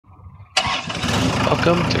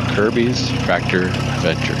Welcome to Kirby's Tractor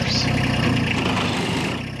Adventures.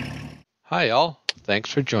 Hi all, thanks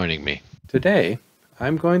for joining me. Today,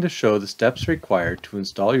 I'm going to show the steps required to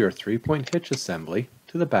install your 3-point hitch assembly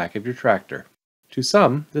to the back of your tractor. To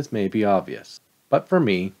some, this may be obvious, but for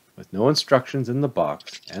me, with no instructions in the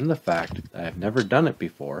box and the fact that I've never done it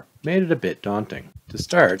before, made it a bit daunting. To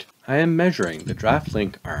start, I am measuring the draft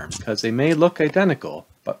link arms because they may look identical,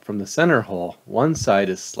 but from the center hole, one side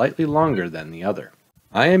is slightly longer than the other.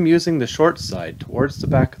 I am using the short side towards the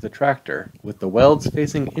back of the tractor, with the welds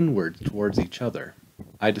facing inwards towards each other.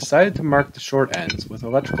 I decided to mark the short ends with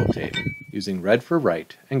electrical tape, using red for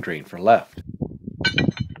right and green for left.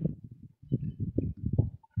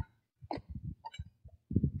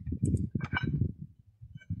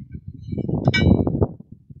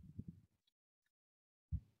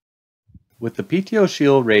 With the PTO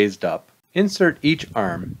shield raised up, insert each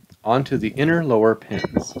arm onto the inner lower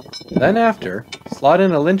pins. Then after, slot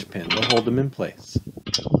in a linch pin to hold them in place.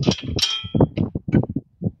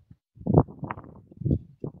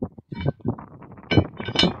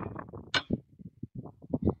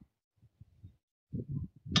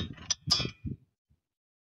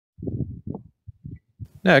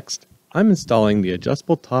 Next, I'm installing the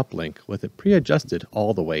adjustable top link with it pre-adjusted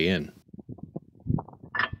all the way in.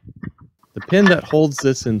 The pin that holds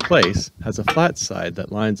this in place has a flat side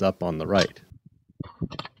that lines up on the right.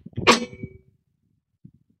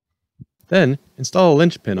 Then, install a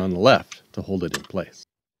linch pin on the left to hold it in place.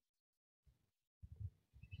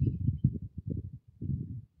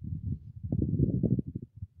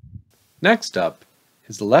 Next up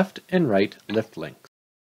is the left and right lift links.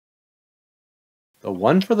 The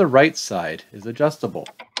one for the right side is adjustable.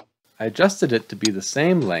 I adjusted it to be the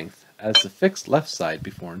same length as the fixed left side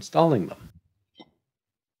before installing them.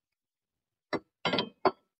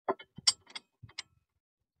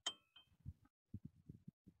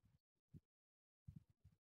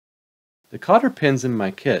 The Cotter pins in my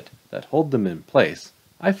kit that hold them in place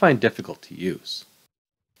I find difficult to use.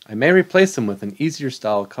 I may replace them with an easier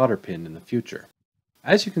style Cotter pin in the future,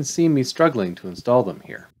 as you can see me struggling to install them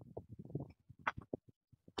here.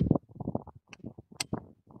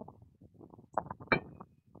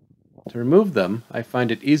 To remove them, I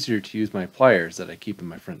find it easier to use my pliers that I keep in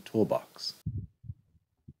my front toolbox.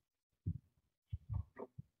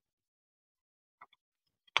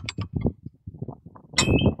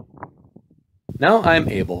 Now I'm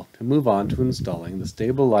able to move on to installing the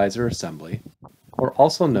stabilizer assembly, or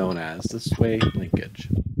also known as the Sway Linkage.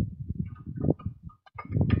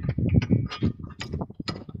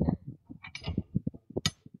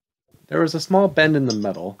 There is a small bend in the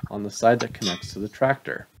metal on the side that connects to the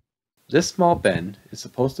tractor. This small bend is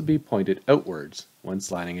supposed to be pointed outwards when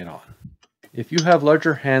sliding it on. If you have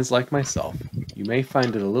larger hands like myself, you may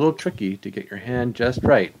find it a little tricky to get your hand just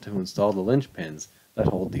right to install the linch pins that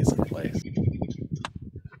hold these in place.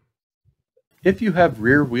 If you have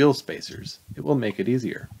rear wheel spacers, it will make it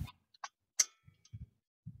easier.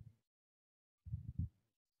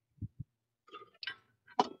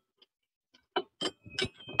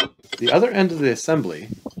 The other end of the assembly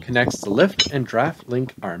connects the lift and draft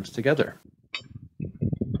link arms together.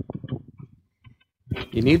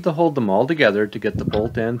 You need to hold them all together to get the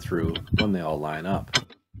bolt end through when they all line up.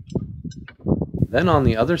 Then on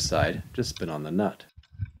the other side, just spin on the nut.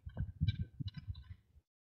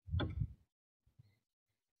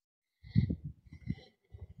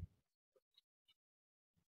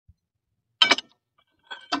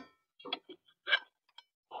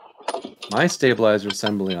 My stabilizer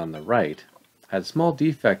assembly on the right had a small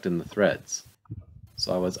defect in the threads,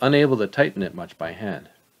 so I was unable to tighten it much by hand,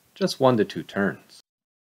 just 1 to 2 turns.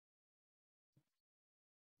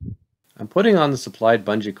 I'm putting on the supplied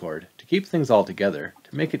bungee cord to keep things all together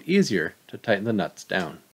to make it easier to tighten the nuts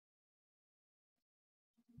down.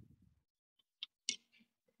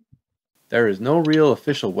 There is no real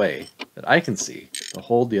official way that I can see to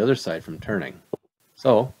hold the other side from turning,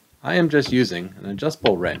 so I am just using an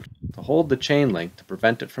adjustable wrench to hold the chain link to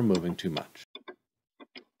prevent it from moving too much.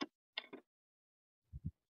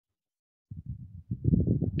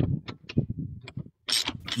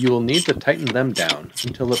 You will need to tighten them down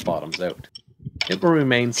until it bottoms out. It will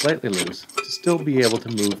remain slightly loose to still be able to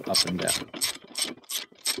move up and down.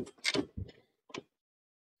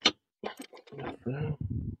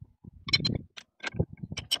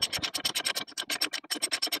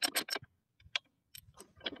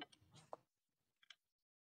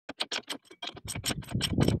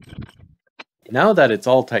 Now that it's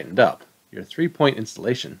all tightened up, your 3-point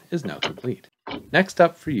installation is now complete. Next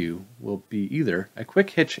up for you will be either a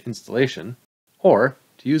quick hitch installation, or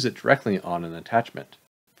to use it directly on an attachment.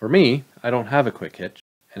 For me, I don't have a quick hitch,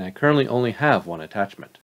 and I currently only have one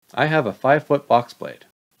attachment. I have a 5-foot box blade,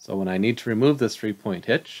 so when I need to remove this 3-point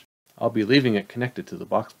hitch, I'll be leaving it connected to the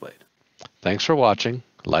box blade. Thanks for watching.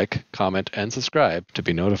 Like, comment, and subscribe to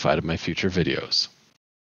be notified of my future videos.